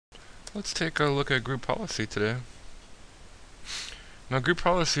Let's take a look at group policy today. Now, group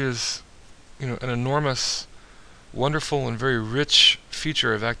policy is, an enormous, wonderful, and very rich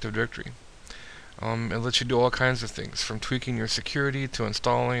feature of Active Directory. It lets you do all kinds of things, from tweaking your security to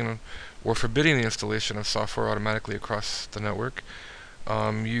installing or forbidding the installation of software automatically across the network.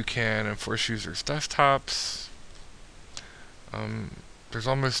 You can enforce users' desktops. There's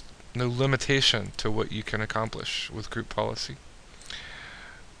almost no limitation to what you can accomplish with group policy.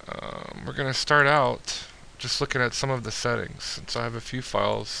 We're going to start out just looking at some of the settings. And so I have a few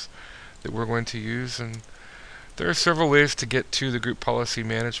files that we're going to use, and there are several ways to get to the group policy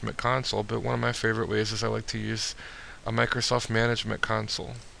management console, but one of my favorite ways is I like to use a Microsoft Management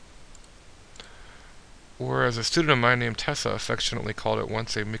Console. Or, as a student of mine named Tessa affectionately called it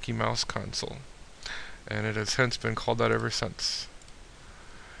once, a Mickey Mouse console. And it has hence been called that ever since.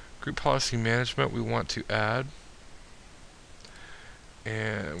 Group policy management we want to add.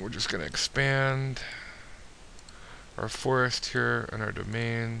 And we're just going to expand our forest here and our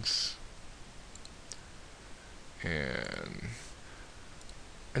domains. And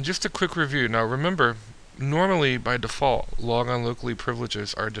just a quick review. Now remember, normally by default, logon locally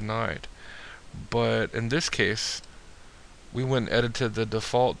privileges are denied. But in this case, we went and edited the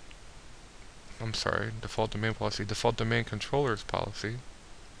default domain policy, default domain controllers policy.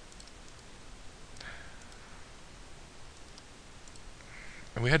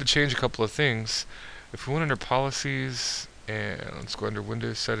 And we had to change a couple of things. If we went under policies, and let's go under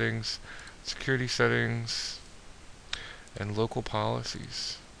Windows settings, security settings, and local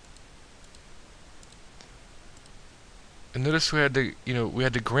policies. And notice we had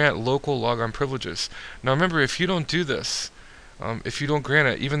to grant local logon privileges. Now remember, if you don't do this, if you don't grant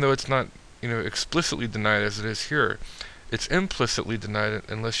it, even though it's not explicitly denied as it is here, it's implicitly denied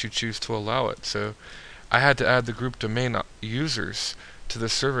unless you choose to allow it. So I had to add the group domain users to the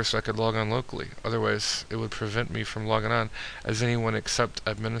server so I could log on locally. Otherwise, it would prevent me from logging on as anyone except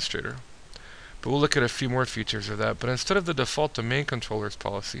administrator. But we'll look at a few more features of that. But instead of the default domain controllers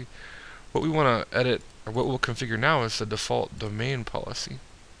policy, what we want to edit, or what we'll configure now, is the default domain policy.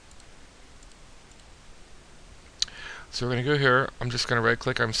 So we're going to go here. I'm just going to right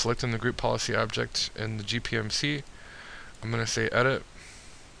click. I'm selecting the group policy object in the GPMC. I'm going to say edit.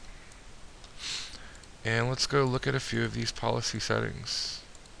 And let's go look at a few of these policy settings.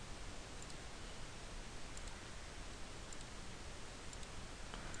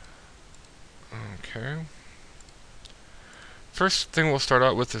 Okay. First thing we'll start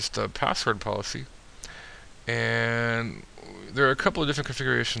out with is the password policy. And there are a couple of different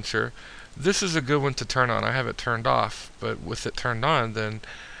configurations here. This is a good one to turn on. I have it turned off, but with it turned on, then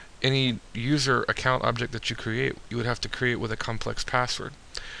any user account object that you create, you would have to create with a complex password.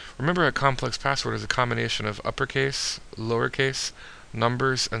 Remember, a complex password is a combination of uppercase, lowercase,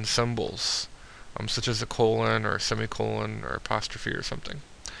 numbers, and symbols, such as a colon or a semicolon or apostrophe or something.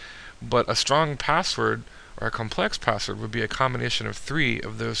 But a strong password, or a complex password, would be a combination of 3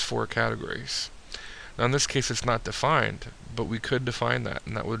 of those 4 categories. Now in this case it's not defined, but we could define that,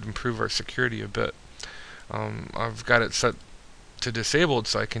 and that would improve our security a bit. I've got it set to disabled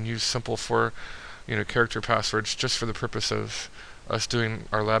so I can use simple 4 character passwords just for the purpose of us doing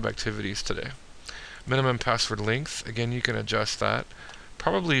our lab activities today. Minimum password length, again you can adjust that.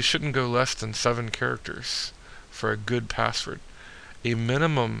 Probably shouldn't go less than 7 characters for a good password. A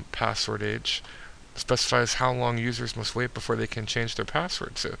minimum password age specifies how long users must wait before they can change their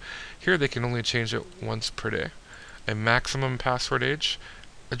password. So here they can only change it once per day. A maximum password age,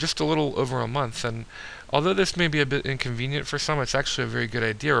 just a little over a month. And although this may be a bit inconvenient for some, it's actually a very good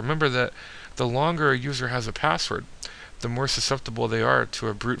idea. Remember that the longer a user has a password, the more susceptible they are to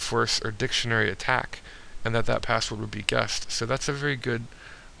a brute force or dictionary attack, and that password would be guessed. So that's a very good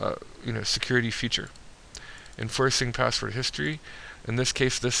security feature. Enforcing password history. In this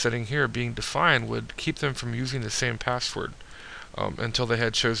case, this setting here being defined would keep them from using the same password until they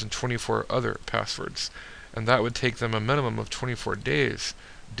had chosen 24 other passwords. And that would take them a minimum of 24 days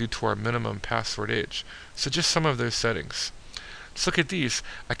due to our minimum password age. So just some of those settings. Let's look at these.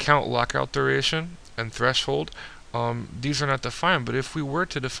 Account lockout duration and threshold. These are not defined, but if we were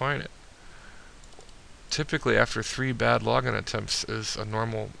to define it, typically after 3 bad login attempts is a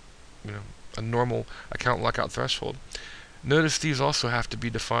normal account lockout threshold. Notice these also have to be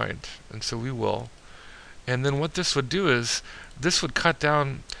defined, and so we will. And then what this would do is, this would cut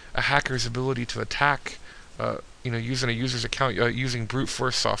down a hacker's ability to attack, using a user's account, using brute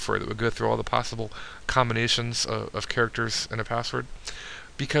force software that would go through all the possible combinations of characters in a password.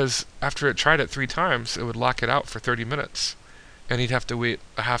 Because after it tried it 3 times, it would lock it out for 30 minutes. And he'd have to wait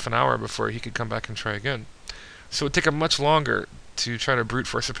a half an hour before he could come back and try again. So it would take him much longer to try to brute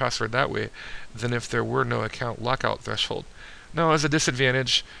force a password that way than if there were no account lockout threshold. Now, as a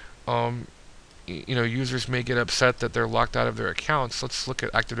disadvantage, users may get upset that they're locked out of their accounts. Let's look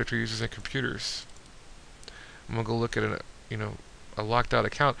at Active Directory users and computers. I'm gonna go look at a locked out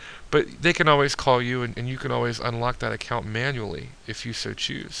account, but they can always call you, and you can always unlock that account manually if you so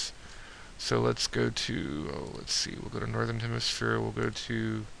choose. So let's go to, let's see, we'll go to Northern Hemisphere, we'll go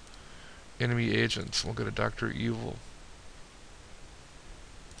to Enemy Agents, we'll go to Dr. Evil.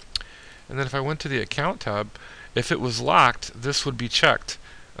 And then if I went to the Account tab, if it was locked, this would be checked,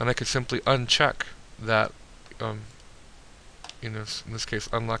 and I could simply uncheck that, in this case,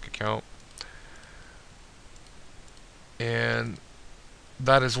 unlock account. And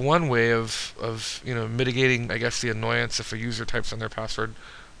that is one way of mitigating, I guess, the annoyance if a user types in their password,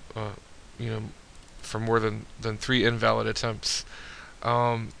 for more than 3 invalid attempts.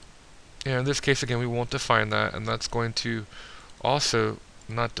 And in this case, again, we won't define that, and that's going to also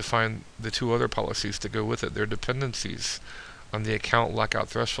not define the 2 other policies to go with it. They're dependencies on the account lockout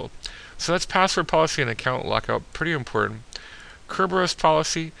threshold. So that's password policy and account lockout, pretty important. Kerberos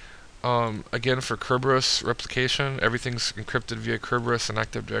policy, again, for Kerberos replication, everything's encrypted via Kerberos and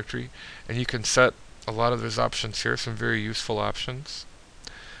Active Directory, and you can set a lot of those options here, some very useful options.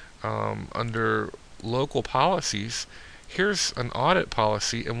 Under local policies, here's an audit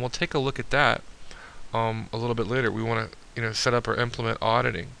policy, and we'll take a look at that a little bit later. We want to set up or implement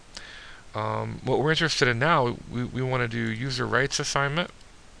auditing. What we're interested in now, we want to do user rights assignment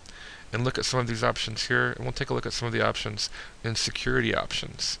and look at some of these options here, and we'll take a look at some of the options in security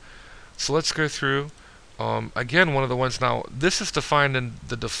options. So let's go through. Again, one of the ones now, this is defined in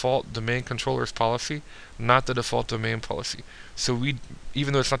the default domain controllers policy, not the default domain policy. So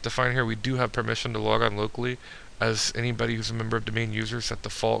even though it's not defined here, we do have permission to log on locally as anybody who's a member of domain users, that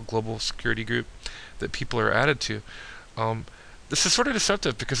default global security group that people are added to. This is sort of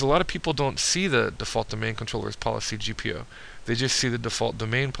deceptive because a lot of people don't see the default domain controllers policy GPO. They just see the default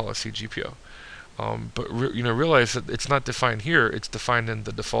domain policy GPO. But realize that it's not defined here. It's defined in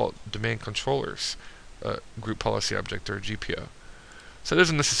the default domain controllers group policy object, or GPO. So it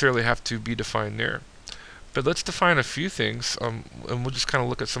doesn't necessarily have to be defined there. But let's define a few things, and we'll just kind of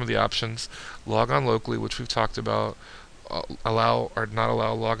look at some of the options. Log on locally, which we've talked about. Allow or not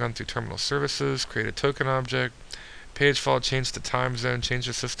allow logon through terminal services. Create a token object. Page file, change the time zone, change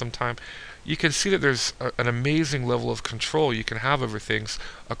the system time. You can see that there's an amazing level of control you can have over things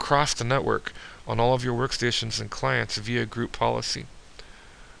across the network on all of your workstations and clients via group policy.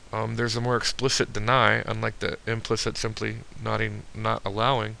 There's a more explicit deny, unlike the implicit simply not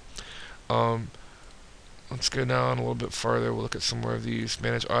allowing. Let's go down a little bit farther. We'll look at some more of these.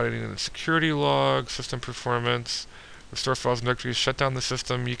 Manage auditing and security log, system performance, restore files and directories, shut down the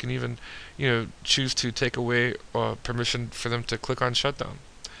system. You can even choose to take away permission for them to click on shutdown.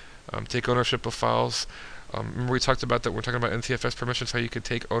 Take ownership of files. Remember we talked about that. We're talking about NTFS permissions, how you could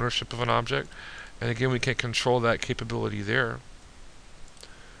take ownership of an object. And again, we can control that capability there.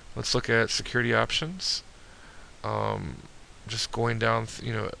 Let's look at security options. Just going down,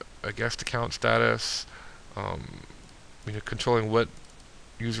 a guest account status. Controlling what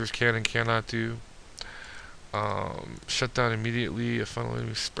users can and cannot do. Shut down immediately. Let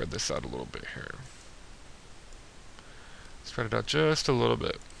me spread this out a little bit here. Spread it out just a little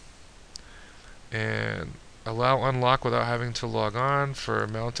bit. And allow unlock without having to log on for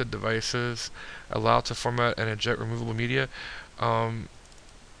mounted devices. Allow to format and eject removable media.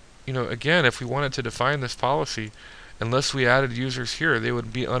 Again, if we wanted to define this policy, unless we added users here, they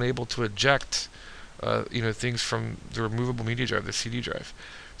would be unable to eject things from the removable media drive, the CD drive.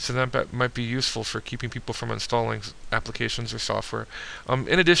 So that might be useful for keeping people from installing applications or software.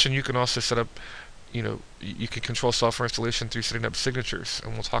 In addition, you can also set up, you can control software installation through setting up signatures,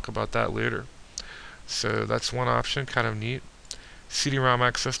 and we'll talk about that later. So that's one option, kind of neat. CD-ROM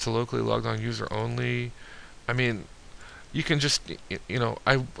access to locally logged on user only. You can just,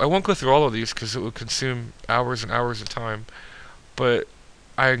 I won't go through all of these because it would consume hours and hours of time, but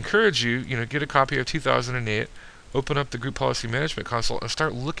I encourage you, get a copy of 2008, open up the Group Policy Management Console, and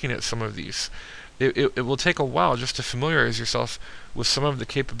start looking at some of these. It will take a while just to familiarize yourself with some of the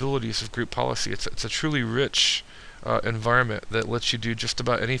capabilities of group policy. It's a truly rich environment that lets you do just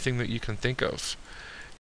about anything that you can think of.